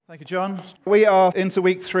Thank you, John. We are into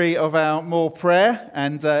week 3 of our More Prayer,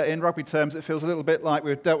 and in rugby terms, it feels a little bit like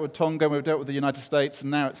we've dealt with Tonga, we've dealt with the United States,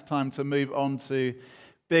 and now it's time to move on to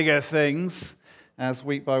bigger things as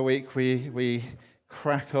week by week we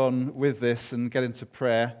crack on with this and get into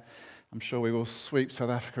prayer. I'm sure we will sweep South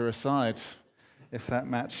Africa aside if that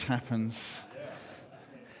match happens.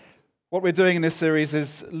 What we're doing in this series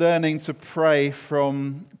is learning to pray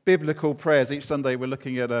from biblical prayers. Each Sunday we're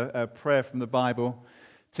looking at a prayer from the Bible,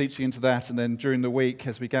 teaching into that, and then during the week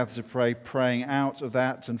as we gather to pray, praying out of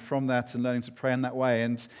that and from that and learning to pray in that way.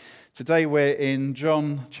 And today we're in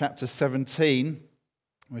John chapter 17,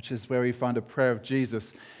 which is where we find a prayer of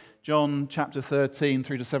Jesus. John chapter 13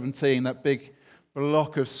 through to 17, that big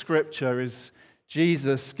block of scripture is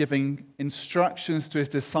Jesus giving instructions to his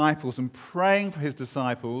disciples and praying for his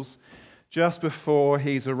disciples just before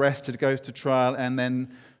he's arrested, goes to trial, and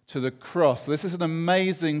then to the cross. So this is an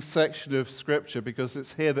amazing section of scripture because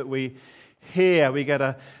it's here that we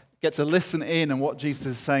get to listen in on what Jesus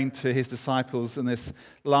is saying to his disciples in this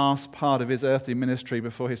last part of his earthly ministry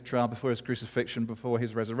before his trial, before his crucifixion, before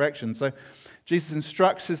his resurrection. So Jesus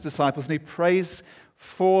instructs his disciples and he prays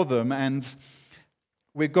for them, and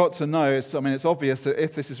we've got to know, it's obvious that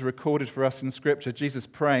if this is recorded for us in Scripture, Jesus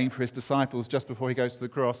praying for his disciples just before he goes to the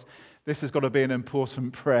cross, this has got to be an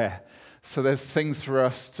important prayer. So there's things for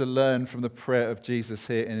us to learn from the prayer of Jesus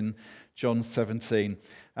here in John 17.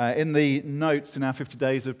 In the notes in our 50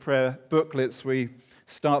 Days of Prayer booklets, we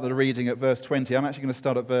start the reading at verse 20. I'm actually going to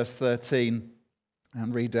start at verse 13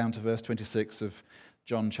 and read down to verse 26 of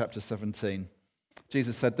John chapter 17.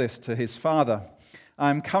 Jesus said this to his Father,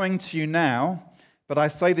 "I am coming to you now, but I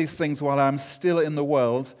say these things while I am still in the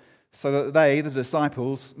world, so that they, the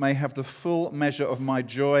disciples, may have the full measure of my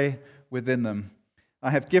joy within them. I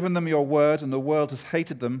have given them your word, and the world has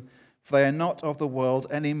hated them, for they are not of the world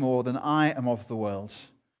any more than I am of the world.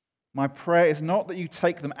 My prayer is not that you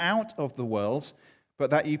take them out of the world, but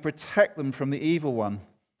that you protect them from the evil one.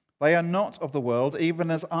 They are not of the world, even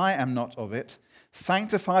as I am not of it.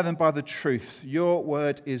 Sanctify them by the truth. Your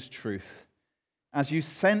word is truth. As you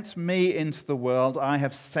sent me into the world, I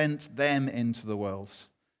have sent them into the world.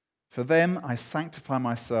 For them I sanctify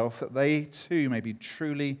myself, that they too may be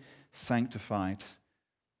truly sanctified.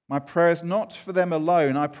 My prayer is not for them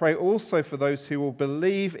alone. I pray also for those who will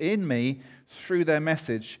believe in me through their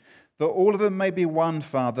message, that all of them may be one,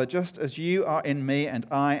 Father, just as you are in me and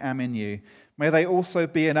I am in you. May they also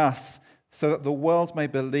be in us, so that the world may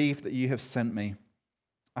believe that you have sent me.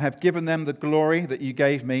 I have given them the glory that you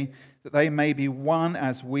gave me, that they may be one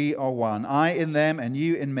as we are one, I in them and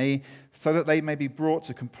you in me, so that they may be brought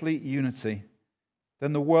to complete unity.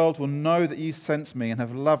 Then the world will know that you sent me and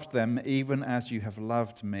have loved them even as you have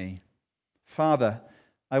loved me. Father,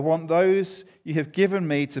 I want those you have given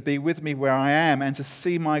me to be with me where I am and to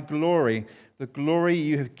see my glory, the glory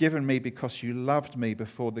you have given me because you loved me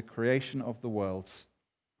before the creation of the world.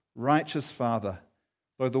 Righteous Father,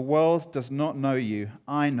 though the world does not know you,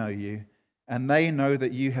 I know you, and they know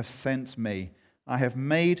that you have sent me. I have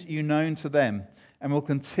made you known to them and will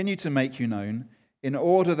continue to make you known, in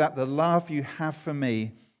order that the love you have for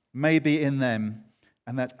me may be in them,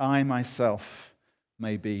 and that I myself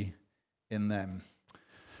may be in them."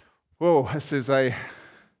 Whoa, this is a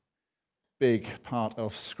big part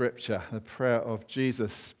of Scripture, the prayer of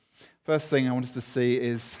Jesus. First thing I want us to see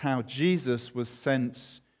is how Jesus was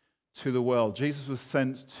sent to the world. Jesus was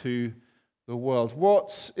sent to the world.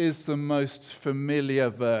 What is the most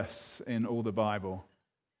familiar verse in all the Bible?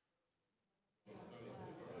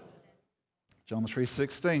 John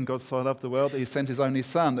 3:16, God so loved the world that he sent his only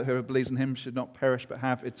Son, that whoever believes in him should not perish but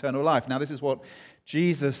have eternal life. Now this is what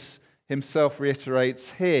Jesus himself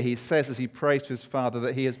reiterates here. He says as he prays to his Father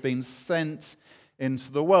that he has been sent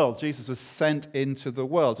into the world. Jesus was sent into the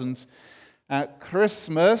world. And at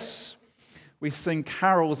Christmas, we sing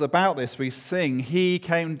carols about this. We sing, "He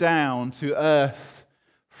came down to earth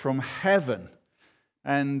from heaven."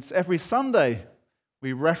 And every Sunday,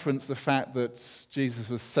 we reference the fact that Jesus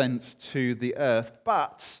was sent to the earth,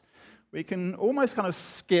 but we can almost kind of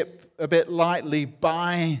skip a bit lightly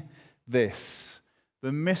by this,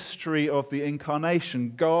 the mystery of the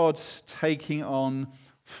incarnation, God taking on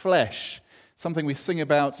flesh. Something we sing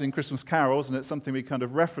about in Christmas carols, and it's something we kind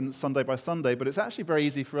of reference Sunday by Sunday, but it's actually very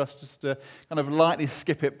easy for us just to kind of lightly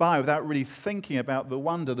skip it by without really thinking about the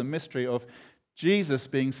wonder, the mystery of Jesus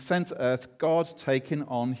being sent to earth, God taking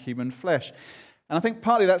on human flesh. And I think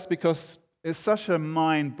partly that's because it's such a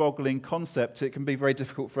mind-boggling concept, it can be very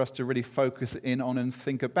difficult for us to really focus in on and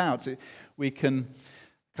think about. We can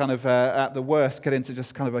kind of, at the worst, get into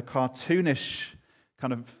just kind of a cartoonish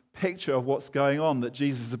kind of picture of what's going on, that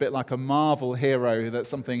Jesus is a bit like a Marvel hero, that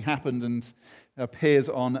something happened and appears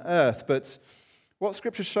on earth. But what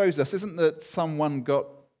Scripture shows us isn't that someone got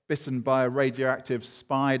bitten by a radioactive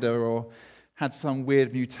spider or had some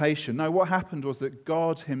weird mutation. No, what happened was that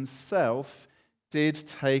God himself did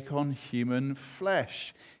take on human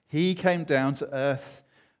flesh. He came down to earth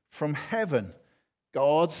from heaven.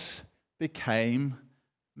 God became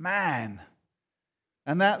man.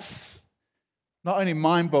 And that's not only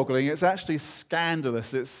mind-boggling, it's actually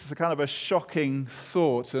scandalous. It's a kind of a shocking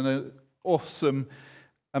thought and an awesome,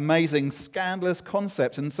 amazing, scandalous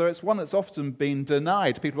concept. And so it's one that's often been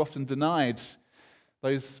denied. People often denied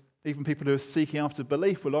those. Even people who are seeking after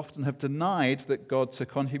belief will often have denied that God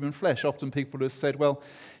took on human flesh. Often people have said, well,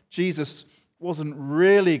 Jesus wasn't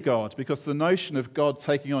really God, because the notion of God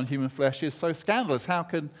taking on human flesh is so scandalous. How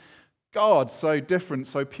can God, so different,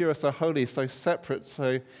 so pure, so holy, so separate,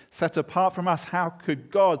 so set apart from us, how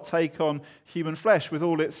could God take on human flesh with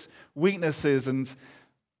all its weaknesses and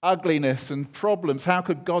ugliness and problems? How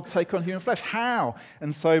could God take on human flesh? How?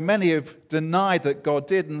 And so many have denied that God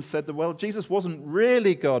did and said that, well, Jesus wasn't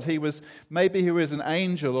really God. Maybe he was an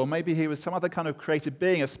angel, or maybe he was some other kind of created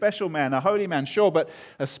being, a special man, a holy man, sure, but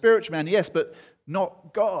a spiritual man, yes, but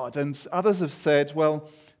not God. And others have said, well,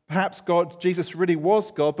 perhaps Jesus really was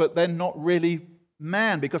God, but then not really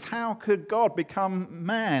man, because how could God become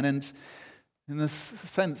man? And in this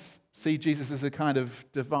sense, see Jesus as a kind of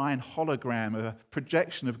divine hologram, a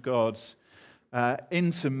projection of God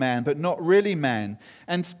into man, but not really man.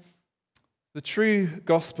 And the true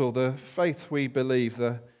gospel, the faith we believe,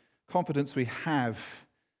 the confidence we have,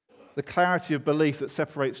 the clarity of belief that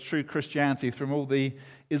separates true Christianity from all the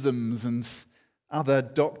isms and other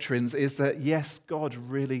doctrines, is that yes, God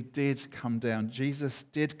really did come down. Jesus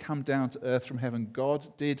did come down to earth from heaven. God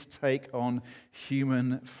did take on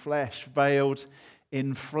human flesh, veiled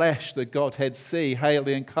in flesh, the Godhead see, hail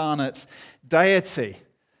the incarnate deity.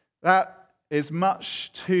 That is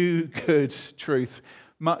much too good truth,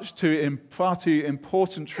 far too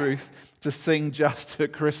important truth to sing just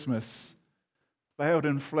at Christmas. Veiled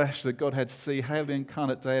in flesh, the Godhead see, hail the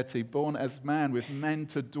incarnate deity, born as man with men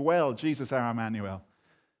to dwell, Jesus our Emmanuel.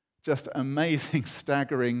 Just amazing,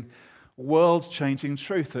 staggering, world-changing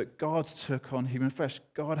truth that God took on human flesh.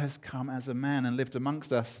 God has come as a man and lived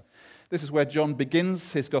amongst us. This is where John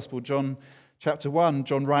begins his gospel. John chapter 1,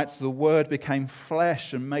 John writes, the Word became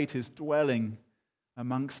flesh and made his dwelling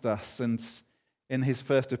amongst us. And in his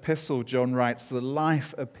first epistle, John writes, the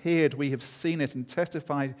life appeared, we have seen it and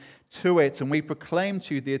testified to it, and we proclaim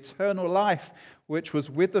to you the eternal life which was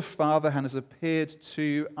with the Father and has appeared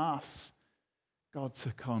to us. God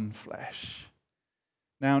took on flesh.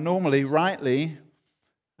 Now, normally, rightly,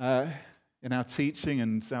 in our teaching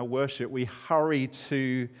and our worship, we hurry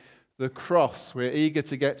to the cross. We're eager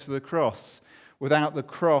to get to the cross. Without the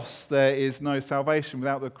cross, there is no salvation.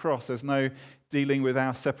 Without the cross, there's no dealing with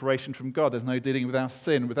our separation from God. There's no dealing with our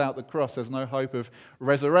sin. Without the cross, there's no hope of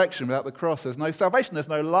resurrection. Without the cross, there's no salvation. There's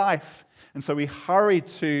no life. And so we hurry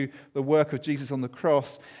to the work of Jesus on the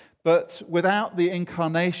cross. But without the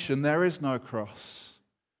incarnation, there is no cross.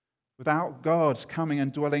 Without God coming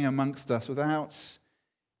and dwelling amongst us, without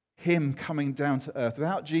him coming down to earth,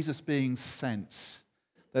 without Jesus being sent,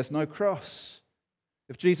 there's no cross.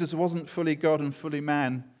 If Jesus wasn't fully God and fully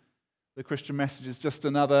man, the Christian message is just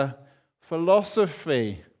another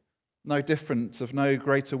philosophy, no different, of no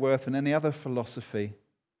greater worth than any other philosophy.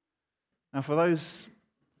 Now, for those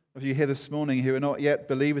of you here this morning who are not yet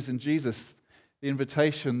believers in Jesus, the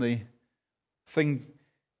invitation, the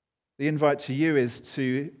invite to you is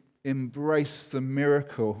to embrace the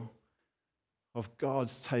miracle of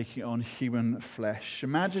God's taking on human flesh.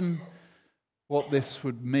 Imagine what this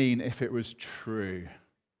would mean if it was true.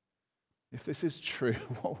 If this is true,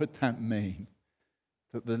 what would that mean?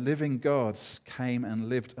 That the living God came and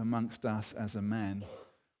lived amongst us as a man.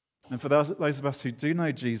 And for those of us who do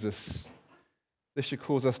know Jesus, this should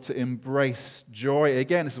cause us to embrace joy.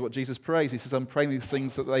 Again, this is what Jesus prays. He says, I'm praying these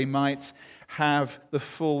things that they might have the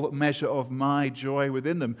full measure of my joy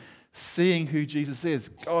within them. Seeing who Jesus is,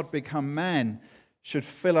 God become man, should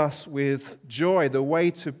fill us with joy. The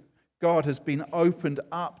way to God has been opened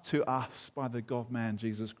up to us by the God-man,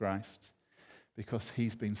 Jesus Christ, because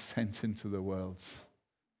he's been sent into the world.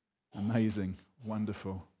 Amazing,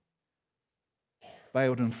 wonderful.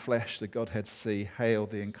 Veiled in flesh, the Godhead see, hail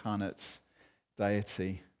the incarnate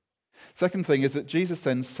deity. Second thing is that Jesus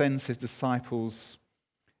then sends his disciples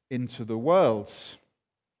into the world.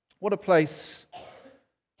 What a place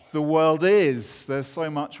the world is. There's so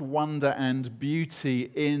much wonder and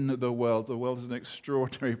beauty in the world. The world is an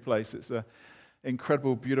extraordinary place. It's an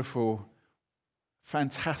incredible, beautiful,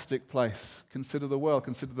 fantastic place. Consider the world,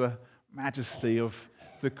 consider the majesty of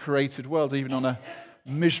the created world, even on a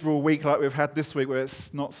miserable week like we've had this week where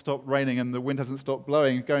it's not stopped raining and the wind hasn't stopped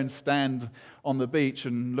blowing. Go and stand on the beach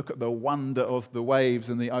and look at the wonder of the waves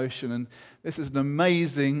and the ocean. And this is an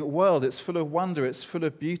amazing world. It's full of wonder, it's full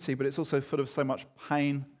of beauty, but it's also full of so much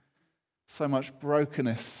pain, so much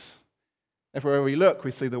brokenness. Everywhere we look,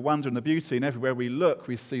 we see the wonder and the beauty, and everywhere we look,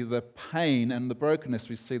 we see the pain and the brokenness.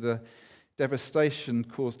 We see the devastation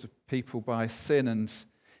caused to people by sin and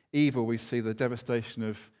evil. We see the devastation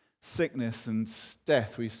of sickness and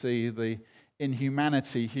death. We see the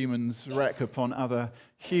inhumanity humans wreak upon other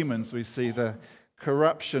humans. We see the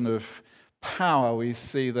corruption of power. We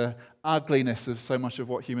see the ugliness of so much of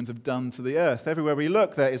what humans have done to the earth. Everywhere we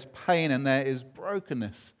look, there is pain and there is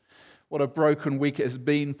brokenness. What a broken week it has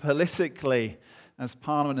been politically as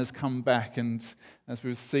Parliament has come back and as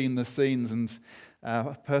we've seen the scenes. And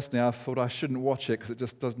personally, I thought I shouldn't watch it because it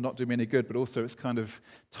just does not do me any good, but also it's kind of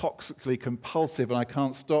toxically compulsive and I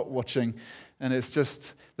can't stop watching. And it's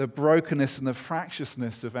just the brokenness and the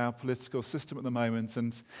fractiousness of our political system at the moment.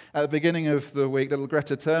 And at the beginning of the week, little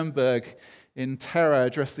Greta Thunberg, in terror,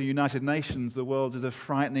 addressed the United Nations, the world is a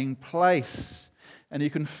frightening place. And you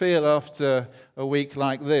can feel after a week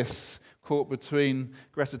like this, caught between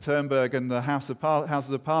Greta Thunberg and the Houses of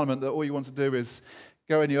Parliament, that all you want to do is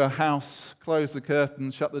go in your house, close the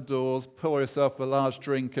curtains, shut the doors, pour yourself a large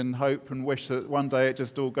drink and hope and wish that one day it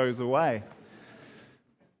just all goes away.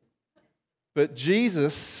 But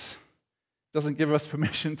Jesus doesn't give us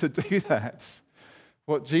permission to do that.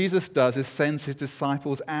 What Jesus does is sends his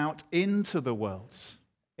disciples out into the world.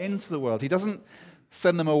 Into the world. He doesn't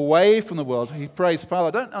send them away from the world. He prays,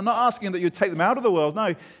 Father, I'm not asking that you take them out of the world.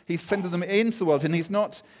 No, he's sending them into the world, and he's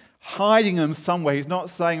not hiding them somewhere. He's not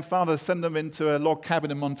saying, Father, send them into a log cabin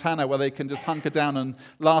in Montana where they can just hunker down and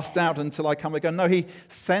last out until I come again. No, he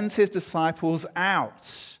sends his disciples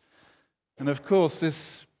out. And of course,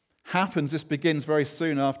 this begins very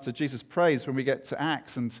soon after Jesus prays when we get to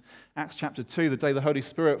Acts. And Acts chapter 2, the day the Holy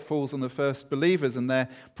Spirit falls on the first believers, and they're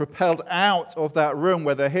propelled out of that room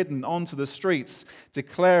where they're hidden onto the streets,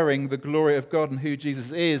 declaring the glory of God and who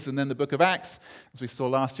Jesus is. And then the book of Acts, as we saw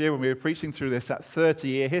last year when we were preaching through this, that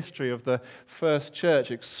 30-year history of the first church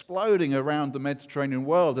exploding around the Mediterranean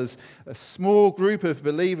world as a small group of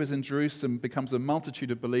believers in Jerusalem becomes a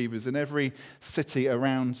multitude of believers in every city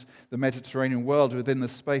around the Mediterranean world within the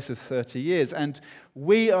space of 30 years. And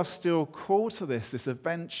we are still called to this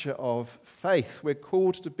adventure of faith. We're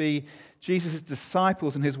called to be Jesus'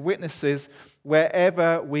 disciples and his witnesses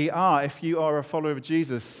wherever we are. If you are a follower of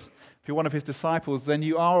Jesus, if you're one of his disciples, then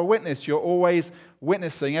you are a witness. You're always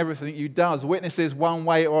witnessing everything you do. Witnesses one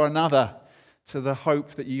way or another to the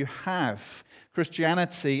hope that you have.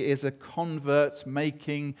 Christianity is a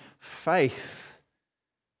convert-making faith.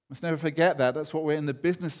 Must never forget that. That's what we're in the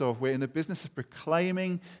business of. We're in the business of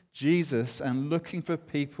proclaiming Jesus and looking for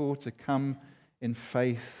people to come in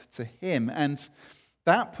faith to him. And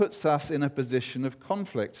that puts us in a position of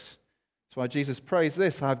conflict. That's why Jesus prays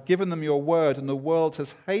this, I have given them your word, and the world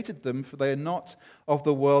has hated them, for they are not of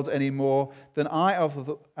the world any more than I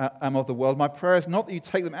am of the world. My prayer is not that you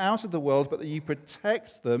take them out of the world, but that you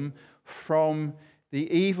protect them from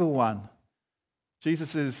the evil one.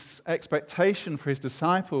 Jesus' expectation for his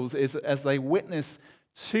disciples is that as they witness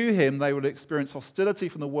to him, they will experience hostility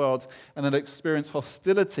from the world and then experience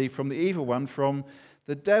hostility from the evil one, from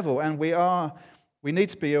the devil. And we need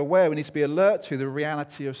to be aware, we need to be alert to the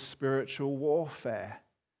reality of spiritual warfare.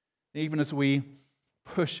 Even as we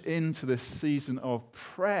push into this season of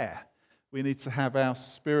prayer, we need to have our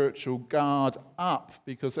spiritual guard up,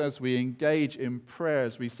 because as we engage in prayer,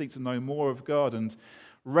 as we seek to know more of God and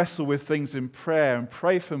wrestle with things in prayer and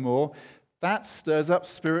pray for more, that stirs up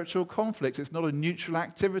spiritual conflicts. It's not a neutral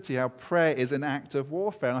activity. Our prayer is an act of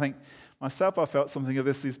warfare. And I think myself, I felt something of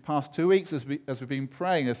this these past 2 weeks as we've been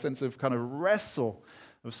praying, a sense of kind of wrestle,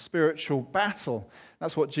 of spiritual battle.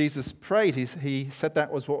 That's what Jesus prayed. He said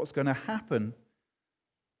that was what was going to happen.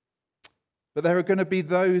 But there are going to be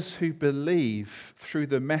those who believe through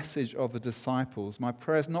the message of the disciples. My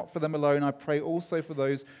prayer is not for them alone. I pray also for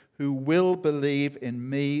those who will believe in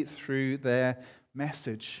me through their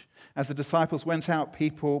message. As the disciples went out,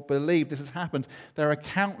 people believed. This has happened. There are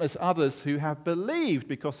countless others who have believed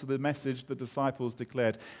because of the message the disciples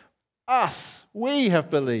declared. We have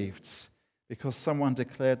believed because someone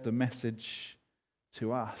declared the message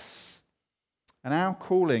to us. And our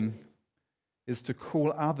calling is to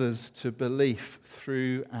call others to belief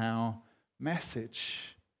through our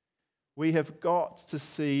message. We have got to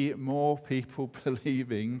see more people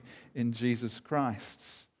believing in Jesus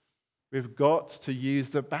Christ. We've got to use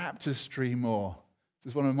the baptistry more.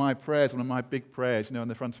 This is one of my prayers, one of my big prayers, on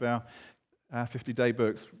the front of our 50-day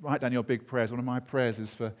books. Write down your big prayers. One of my prayers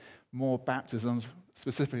is for more baptisms.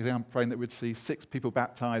 Specifically, I'm praying that we'd see 6 people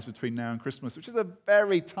baptized between now and Christmas, which is a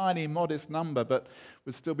very tiny, modest number, but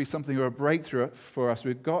would still be something of a breakthrough for us.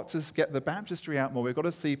 We've got to get the baptistry out more. We've got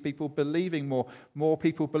to see people believing more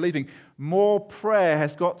people believing. More prayer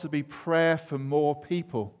has got to be prayer for more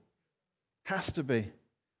people. Has to be.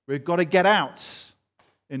 We've got to get out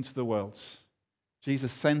into the world.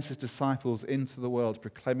 Jesus sends his disciples into the world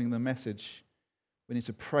proclaiming the message. We need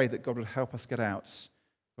to pray that God would help us get out.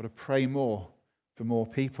 We've got to pray more for more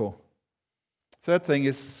people. Third thing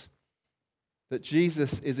is that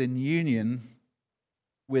Jesus is in union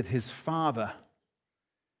with his Father.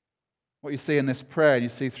 What you see in this prayer, and you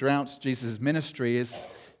see throughout Jesus' ministry, is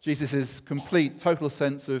Jesus' complete, total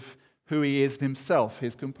sense of who he is himself,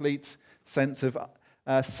 his complete sense of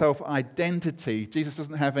self-identity. Jesus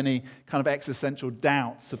doesn't have any kind of existential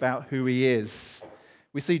doubts about who he is.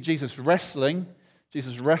 We see Jesus wrestling.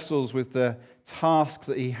 Jesus wrestles with the task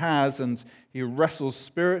that he has, and he wrestles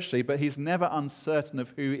spiritually, but he's never uncertain of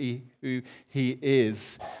who he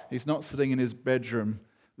is. He's not sitting in his bedroom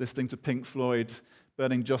listening to Pink Floyd,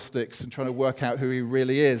 burning joss sticks, and trying to work out who he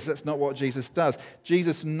really is. That's not what Jesus does.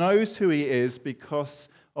 Jesus knows who he is because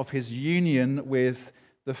of his union with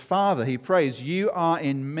the Father. He prays, "You are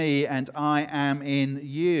in me and I am in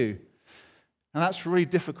you." And that's really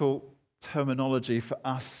difficult terminology for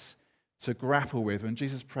us to grapple with. When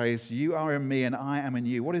Jesus prays, "You are in me and I am in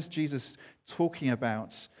you," what is Jesus talking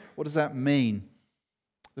about? What does that mean?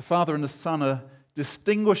 The Father and the Son are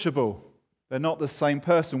distinguishable. They're not the same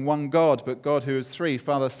person, one God, but God who is three,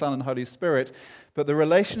 Father, Son, and Holy Spirit. But the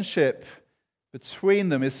relationship between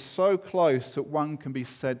them is so close that one can be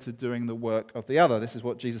said to doing the work of the other. This is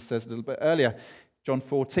what Jesus says a little bit earlier. John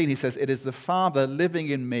 14, he says, "It is the Father living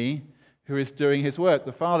in me who is doing his work."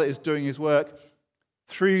 The Father is doing his work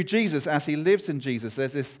through Jesus as he lives in Jesus.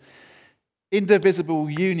 There's this indivisible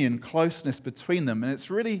union, closeness between them. And it's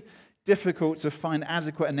really difficult to find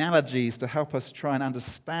adequate analogies to help us try and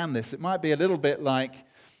understand this. It might be a little bit like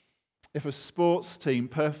if a sports team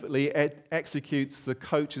perfectly executes the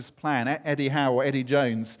coach's plan. Eddie Howe or Eddie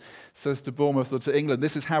Jones says to Bournemouth or to England,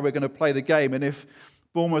 "This is how we're going to play the game." And if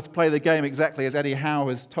Bournemouth play the game exactly as Eddie Howe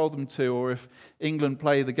has told them to, or if England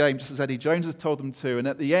play the game just as Eddie Jones has told them to, and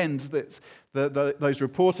at the end, those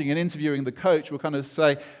reporting and interviewing the coach will kind of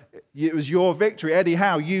say, "It was your victory, Eddie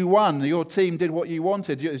Howe, you won, your team did what you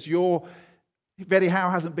wanted. If Eddie Howe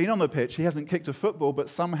hasn't been on the pitch, he hasn't kicked a football, but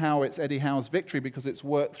somehow it's Eddie Howe's victory because it's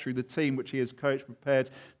worked through the team which he has coached, prepared,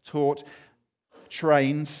 taught,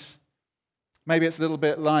 trained." Maybe it's a little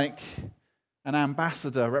bit like an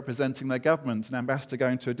ambassador representing their government, an ambassador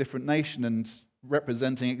going to a different nation and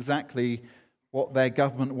representing exactly what their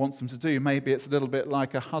government wants them to do. Maybe it's a little bit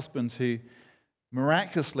like a husband who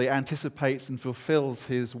miraculously anticipates and fulfills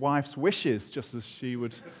his wife's wishes just as she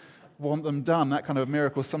would want them done. That kind of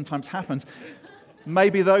miracle sometimes happens.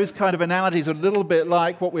 Maybe those kind of analogies are a little bit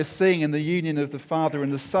like what we're seeing in the union of the Father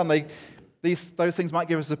and the Son. Those things might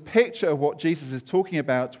give us a picture of what Jesus is talking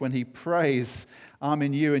about when he prays, "I'm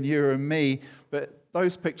in you and you are in me," but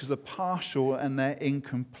those pictures are partial and they're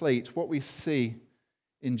incomplete. What we see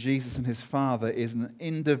in Jesus and his Father is an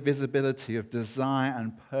indivisibility of desire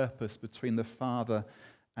and purpose between the Father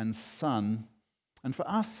and Son. And for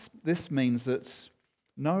us, this means that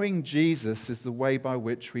knowing Jesus is the way by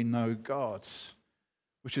which we know God,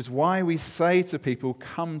 which is why we say to people,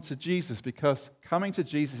 "Come to Jesus," because coming to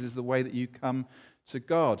Jesus is the way that you come to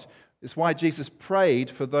God. It's why Jesus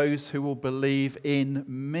prayed for those who will believe in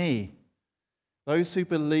me. Those who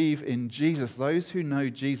believe in Jesus, those who know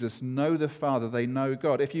Jesus, know the Father, they know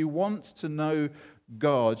God. If you want to know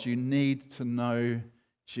God, you need to know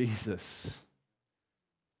Jesus.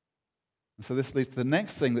 And so this leads to the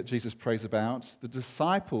next thing that Jesus prays about, the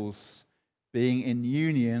disciples being in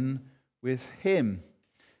union with him.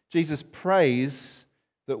 Jesus prays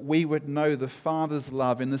that we would know the Father's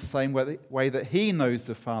love in the same way that he knows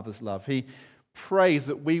the Father's love. He prays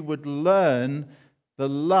that we would learn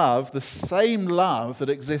the same love that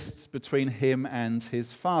exists between him and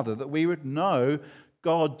his Father, that we would know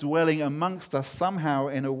God dwelling amongst us somehow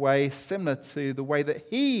in a way similar to the way that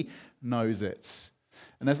he knows it.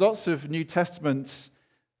 And there's lots of New Testament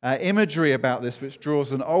imagery about this, which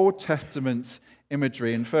draws an Old Testament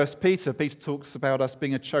imagery. In 1 Peter talks about us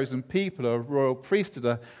being a chosen people, a royal priesthood,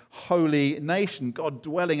 a holy nation, God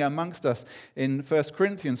dwelling amongst us. In 1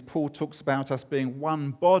 Corinthians, Paul talks about us being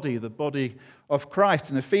one body, the body of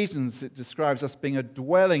Christ. In Ephesians, it describes us being a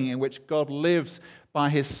dwelling in which God lives by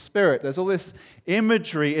his Spirit. There's all this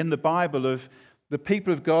imagery in the Bible of The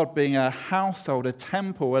people of God being a household, a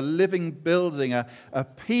temple, a living building, a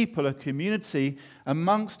people, a community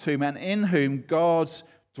amongst whom and in whom God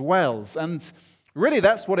dwells. And really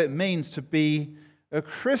that's what it means to be a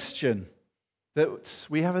Christian, that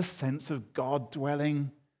we have a sense of God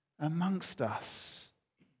dwelling amongst us.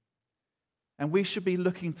 And we should be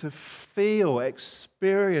looking to feel,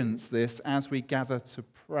 experience this as we gather to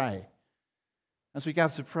pray. As we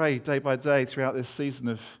gather to pray day by day throughout this season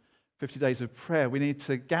of 50 days of prayer, we need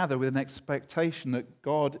to gather with an expectation that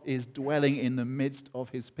God is dwelling in the midst of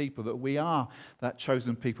his people, that we are that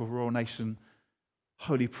chosen people, royal nation,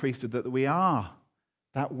 holy priesthood, that we are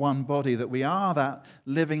that one body, that we are that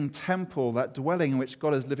living temple, that dwelling in which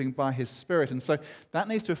God is living by his Spirit. And so that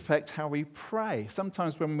needs to affect how we pray.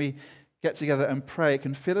 Sometimes when we get together and pray, it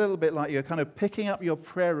can feel a little bit like you're kind of picking up your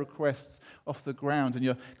prayer requests off the ground and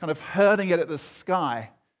you're kind of hurling it at the sky.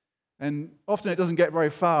 And often it doesn't get very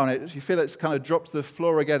far, and you feel it's kind of dropped to the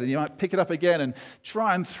floor again, and you might pick it up again and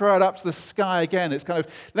try and throw it up to the sky again. It's kind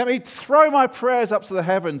of, let me throw my prayers up to the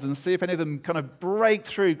heavens and see if any of them kind of break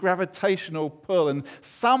through gravitational pull and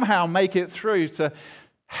somehow make it through to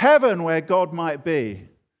heaven where God might be.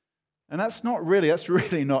 And that's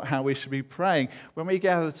really not how we should be praying. When we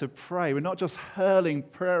gather to pray, we're not just hurling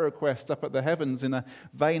prayer requests up at the heavens in a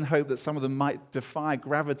vain hope that some of them might defy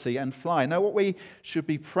gravity and fly. No, what we should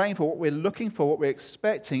be praying for, what we're looking for, what we're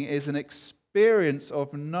expecting is an experience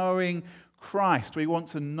of knowing Christ. We want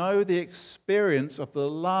to know the experience of the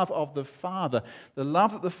love of the Father, the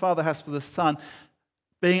love that the Father has for the Son,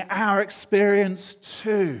 being our experience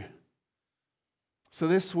too. So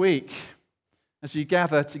this week, as you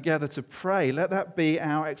gather together to pray, let that be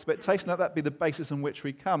our expectation. Let that be the basis on which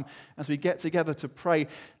we come. As we get together to pray,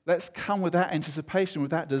 let's come with that anticipation, with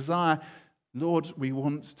that desire. Lord, we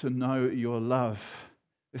want to know your love.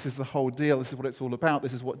 This is the whole deal. This is what it's all about.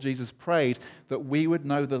 This is what Jesus prayed, that we would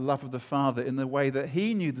know the love of the Father in the way that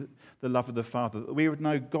he knew the love of the Father, that we would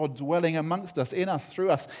know God dwelling amongst us, in us, through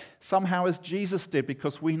us, somehow as Jesus did,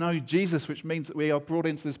 because we know Jesus, which means that we are brought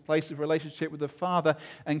into this place of relationship with the Father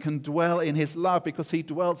and can dwell in his love because he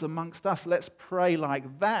dwells amongst us. Let's pray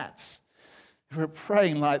like that. If we're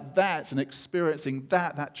praying like that and experiencing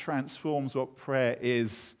that, that transforms what prayer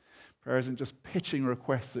is. Prayer isn't just pitching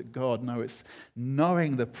requests at God. No, it's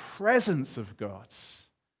knowing the presence of God.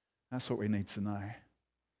 That's what we need to know.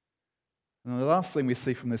 And the last thing we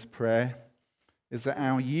see from this prayer is that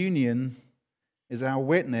our union is our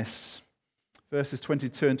witness. Verses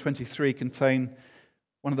 22 and 23 contain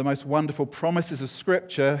one of the most wonderful promises of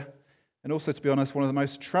Scripture, and also, to be honest, one of the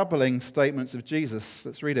most troubling statements of Jesus.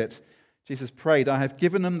 Let's read it. Jesus prayed, "I have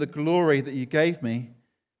given them the glory that you gave me,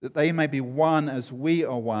 that they may be one as we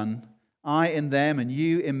are one, I in them and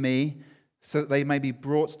you in me, so that they may be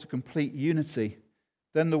brought to complete unity.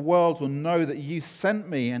 Then the world will know that you sent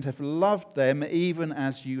me and have loved them even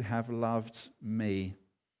as you have loved me."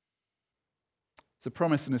 The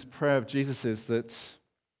promise in this prayer of Jesus is that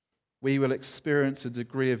we will experience a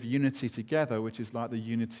degree of unity together, which is like the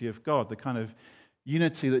unity of God. The kind of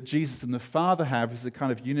unity that Jesus and the Father have is the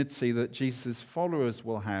kind of unity that Jesus' followers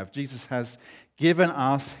will have. Jesus has given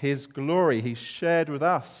us his glory. He's shared with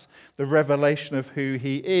us the revelation of who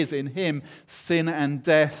he is. In him, sin and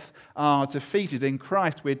death are defeated. In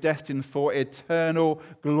Christ, we're destined for eternal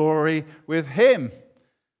glory with him.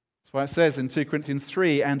 That's why it says in 2 Corinthians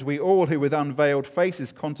 3, "And we all who with unveiled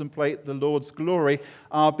faces contemplate the Lord's glory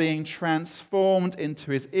are being transformed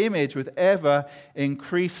into his image with ever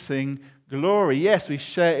increasing glory." Yes, we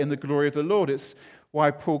share in the glory of the Lord. It's why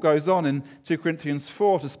Paul goes on in 2 Corinthians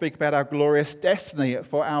 4 to speak about our glorious destiny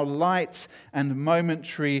for our light and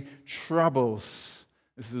momentary troubles.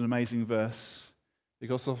 This is an amazing verse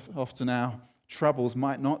because often our troubles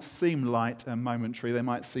might not seem light and momentary. They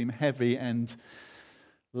might seem heavy and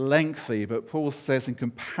lengthy. But Paul says in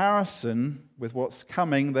comparison with what's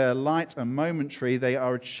coming, they're light and momentary. They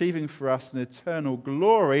are achieving for us an eternal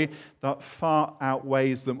glory that far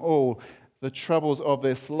outweighs them all. The troubles of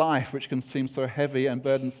this life, which can seem so heavy and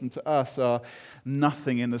burdensome to us, are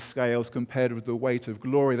nothing in the scales compared with the weight of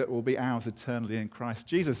glory that will be ours eternally in Christ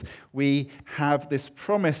Jesus. We have this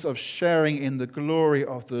promise of sharing in the glory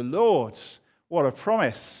of the Lord. What a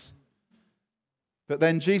promise! But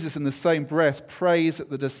then Jesus, in the same breath, prays that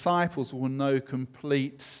the disciples will know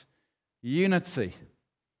complete unity.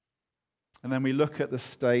 And then we look at the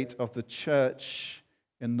state of the church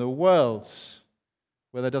in the world,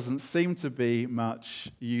 where there doesn't seem to be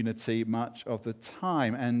much unity much of the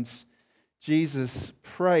time. And Jesus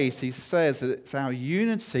prays, he says that it's our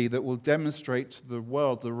unity that will demonstrate to the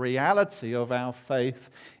world the reality of our faith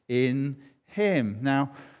in him.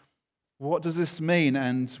 Now, What does this mean,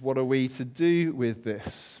 and what are we to do with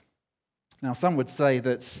this? Now, some would say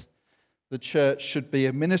that the church should be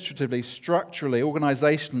administratively, structurally,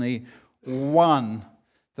 organisationally one,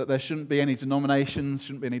 that there shouldn't be any denominations,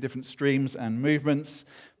 shouldn't be any different streams and movements.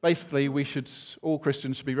 Basically, all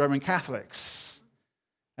Christians should be Roman Catholics.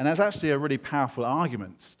 And that's actually a really powerful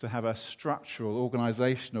argument, to have a structural,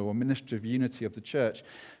 organisational, administrative unity of the church.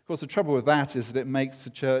 Of course, the trouble with that is that it makes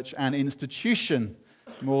the church an institution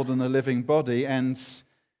more than a living body, and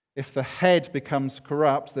if the head becomes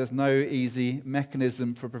corrupt, there's no easy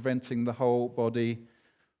mechanism for preventing the whole body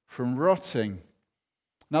from rotting.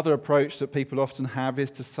 Another approach that people often have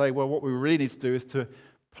is to say, well, what we really need to do is to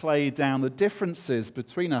play down the differences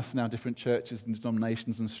between us and our different churches and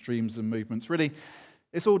denominations and streams and movements. Really,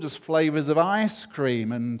 it's all just flavors of ice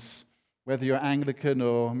cream, and whether you're Anglican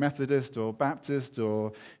or Methodist or Baptist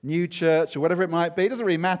or New Church or whatever it might be, it doesn't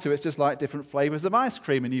really matter. It's just like different flavors of ice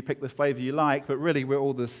cream, and you pick the flavor you like, but really we're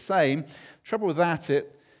all the same. Trouble with that,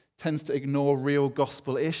 it tends to ignore real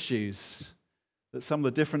gospel issues. That some of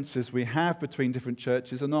the differences we have between different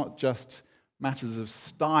churches are not just matters of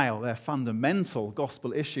style, they're fundamental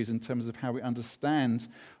gospel issues in terms of how we understand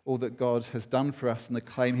all that God has done for us and the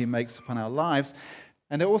claim he makes upon our lives.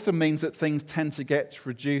 And it also means that things tend to get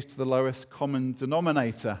reduced to the lowest common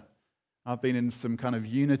denominator. I've been in some kind of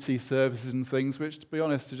unity services and things, which, to be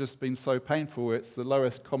honest, have just been so painful. It's the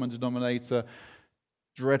lowest common denominator,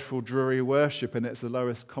 dreadful, dreary worship, and it's the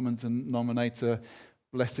lowest common denominator,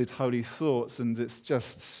 blessed, holy thoughts, and it's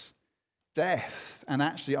just death. And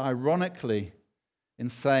actually, ironically, in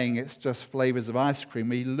saying it's just flavors of ice cream,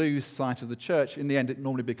 we lose sight of the church. In the end, it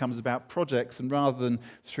normally becomes about projects, and rather than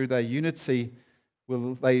through their unity,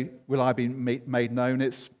 will I be made known?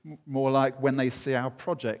 It's more like when they see our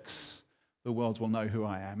projects, the world will know who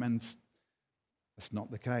I am, and that's not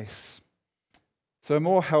the case. So a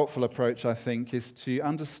more helpful approach, I think, is to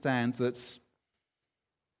understand that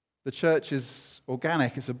the church is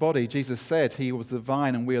organic, it's a body. Jesus said he was the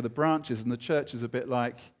vine and we are the branches, and the church is a bit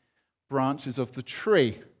like branches of the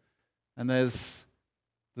tree. And there's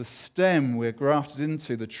the stem we're grafted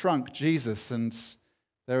into, the trunk, Jesus, and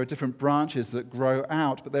there are different branches that grow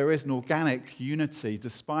out, but there is an organic unity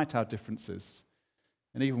despite our differences.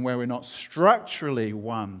 And even where we're not structurally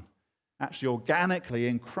one, actually organically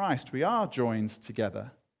in Christ, we are joined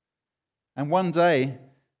together. And one day,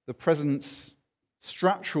 the present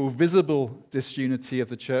structural, visible disunity of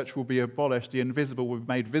the church will be abolished, the invisible will be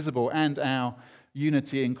made visible, and our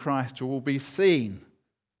unity in Christ will be seen.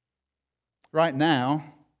 Right now,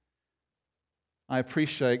 I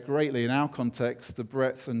appreciate greatly in our context the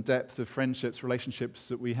breadth and depth of friendships, relationships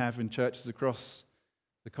that we have in churches across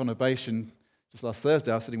the conurbation. Just last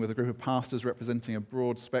Thursday, I was sitting with a group of pastors representing a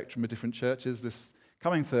broad spectrum of different churches. This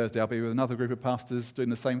coming Thursday, I'll be with another group of pastors doing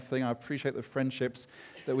the same thing. I appreciate the friendships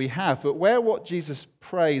that we have. But where what Jesus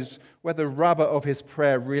prays, where the rubber of his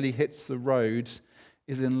prayer really hits the road,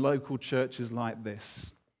 is in local churches like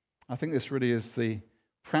this. I think this really is the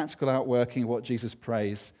practical outworking of what Jesus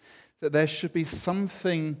prays. That there should be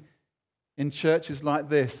something in churches like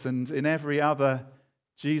this and in every other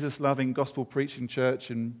Jesus-loving, gospel-preaching church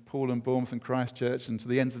in Poole and Bournemouth and Christchurch and to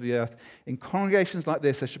the ends of the earth. In congregations like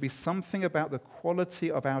this, there should be something about the quality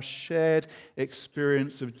of our shared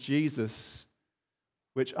experience of Jesus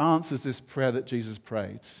which answers this prayer that Jesus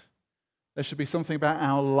prayed. There should be something about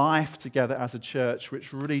our life together as a church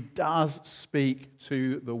which really does speak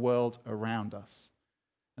to the world around us.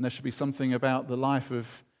 And there should be something about the life of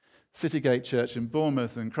Citygate Church in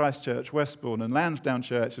Bournemouth and Christchurch, Westbourne and Lansdowne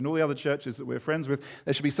Church and all the other churches that we're friends with.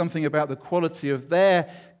 There should be something about the quality of their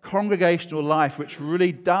congregational life which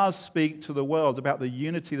really does speak to the world about the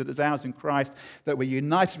unity that is ours in Christ, that we're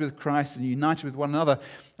united with Christ and united with one another.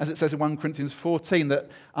 As it says in 1 Corinthians 14, that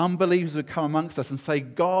unbelievers would come amongst us and say,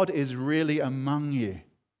 God is really among you.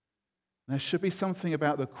 There should be something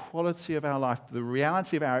about the quality of our life, the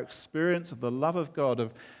reality of our experience of the love of God,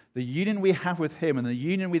 of the union we have with him and the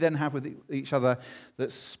union we then have with each other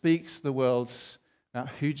that speaks to the world about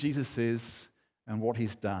who Jesus is and what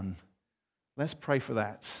he's done. Let's pray for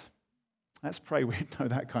that. Let's pray we know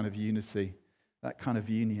that kind of unity, that kind of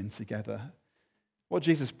union together. What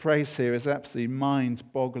Jesus prays here is absolutely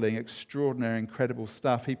mind-boggling, extraordinary, incredible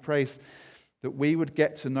stuff. He prays that we would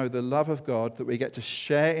get to know the love of God, that we get to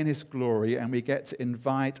share in his glory, and we get to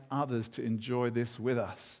invite others to enjoy this with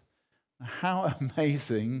us. How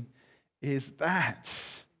amazing is that?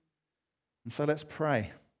 And so let's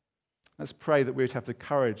pray. Let's pray that we would have the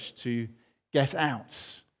courage to get out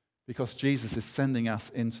because Jesus is sending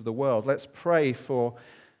us into the world. Let's pray for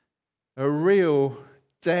a real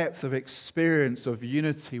depth of experience of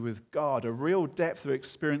unity with God, a real depth of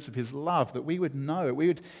experience of his love, that we would know, we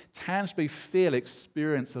would tangibly feel,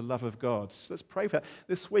 experience the love of God. So let's pray for that.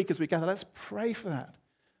 This week as we gather, let's pray for that.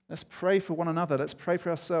 Let's pray for one another. Let's pray for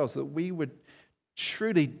ourselves that we would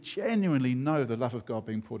truly, genuinely know the love of God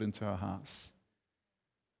being poured into our hearts.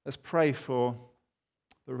 Let's pray for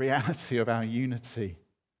the reality of our unity.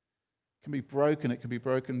 It can be broken. It can be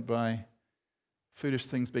broken by foolish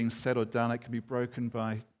things being said or done. It can be broken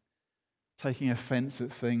by taking offense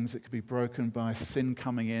at things. It can be broken by sin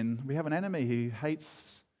coming in. We have an enemy who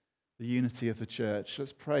hates the unity of the church.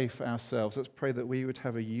 Let's pray for ourselves. Let's pray that we would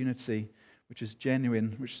have a unity which is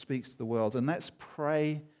genuine, which speaks to the world. And let's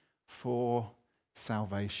pray for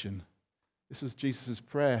salvation. This was Jesus'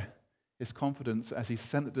 prayer, his confidence as he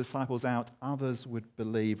sent the disciples out. Others would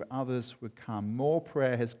believe, others would come. More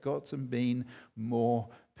prayer has got to mean more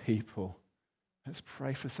people. Let's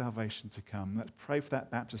pray for salvation to come. Let's pray for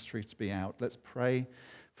that baptistry to be out. Let's pray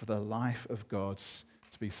for the life of God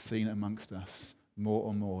to be seen amongst us more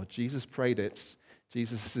and more. Jesus prayed it.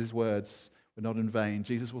 Jesus' words were not in vain.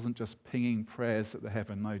 Jesus wasn't just pinging prayers at the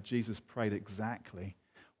heaven. No, Jesus prayed exactly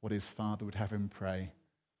what his Father would have him pray.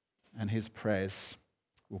 And his prayers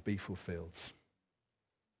will be fulfilled.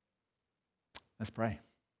 Let's pray.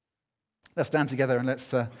 Let's stand together and let's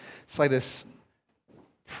say this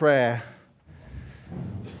prayer.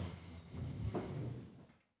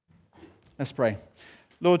 Let's pray.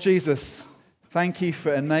 Lord Jesus, thank you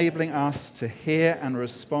for enabling us to hear and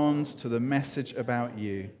respond to the message about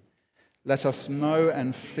you. Let us know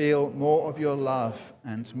and feel more of your love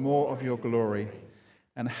and more of your glory,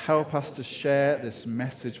 and help us to share this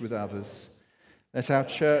message with others. Let our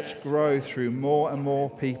church grow through more and more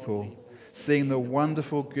people seeing the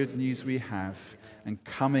wonderful good news we have and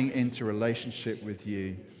coming into relationship with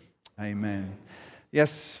you. Amen.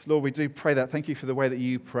 Yes, Lord, we do pray that. Thank you for the way that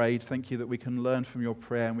you prayed. Thank you that we can learn from your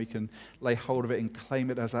prayer and we can lay hold of it and claim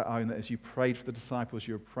it as our own, that as you prayed for the disciples,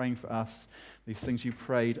 you were praying for us. These things you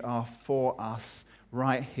prayed are for us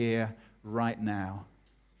right here, right now.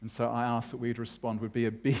 And so I ask that we would respond, would be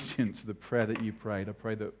obedient to the prayer that you prayed. I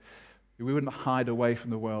pray that we wouldn't hide away from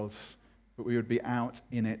the world, but we would be out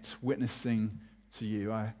in it, witnessing to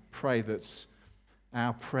you. I pray that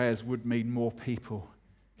our prayers would mean more people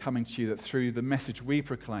coming to you, that through the message we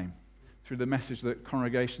proclaim, through the message that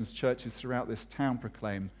congregations, churches throughout this town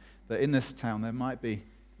proclaim, that in this town there might be,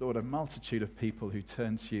 Lord, a multitude of people who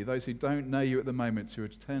turn to you, those who don't know you at the moment, who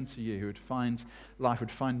would turn to you, who would find life, would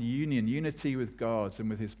find unity with God and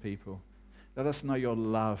with his people. Let us know your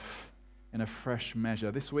love in a fresh measure.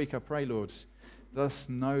 This week I pray, Lord, let us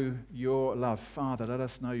know your love. Father, let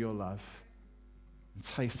us know your love and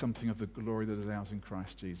taste something of the glory that is ours in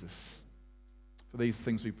Christ Jesus. For these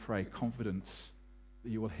things we pray, confident that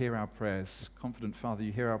you will hear our prayers. Confident, Father,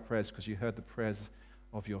 you hear our prayers because you heard the prayers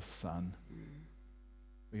of your Son.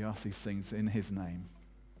 We ask these things in his name.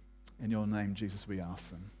 In your name, Jesus, we ask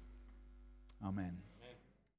them. Amen.